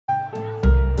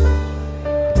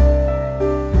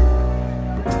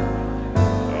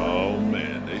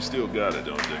still got it,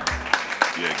 don't they?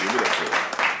 Yeah, give it up for them.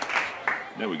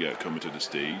 Now we got coming to the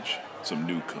stage some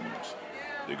newcomers.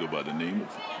 They go by the name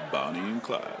of Bonnie and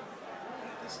Clyde.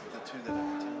 This is the tune that I've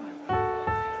been telling you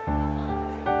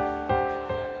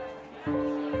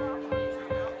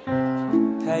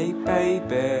about. Hey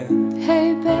baby,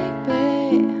 hey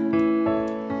baby,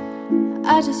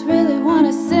 I just really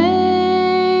wanna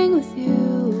sing with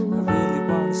you. I really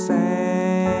wanna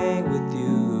sing with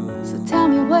you. So tell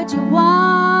me what you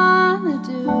wanna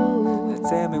do. Now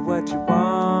tell me what you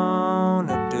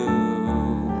wanna do.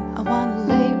 I wanna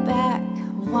lay back,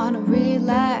 I wanna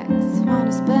relax, I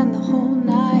wanna spend the whole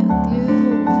night with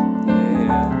you.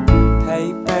 Yeah.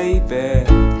 Hey baby,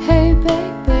 hey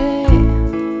baby,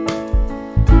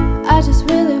 I just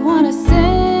really wanna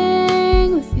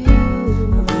sing with you.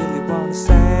 I really wanna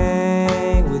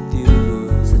sing with you.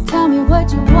 So tell me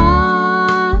what you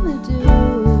wanna do.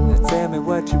 Now tell me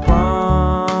what you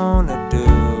wanna do.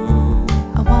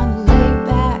 I wanna lay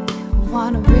back, I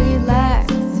wanna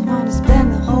relax, I wanna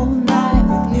spend the whole night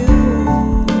with you.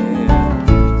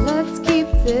 Yeah. Let's keep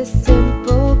this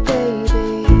simple,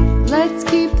 baby. Let's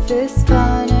keep this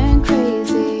fun and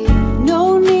crazy.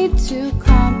 No need to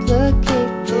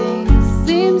complicate things.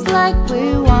 Seems like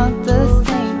we want the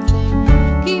same thing.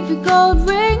 Keep your gold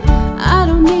ring, I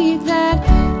don't need that.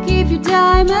 Keep your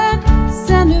diamond,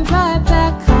 send it right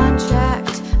back.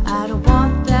 Contract, I don't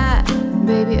want that.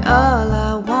 Baby, all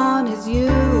I want is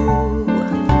you.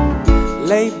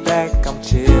 Lay back, I'm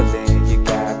chillin', you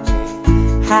got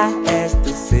me high as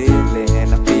the ceiling.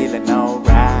 I'm feeling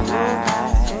alright,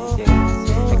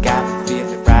 yeah. You got me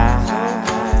feeling right,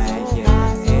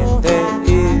 yeah. And there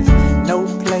is no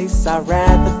place I'd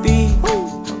rather be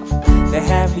than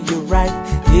having you right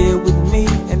here with me.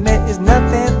 And there is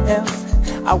nothing else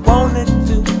I wanna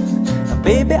do.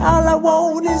 Baby, all I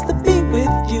want is to be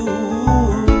with you.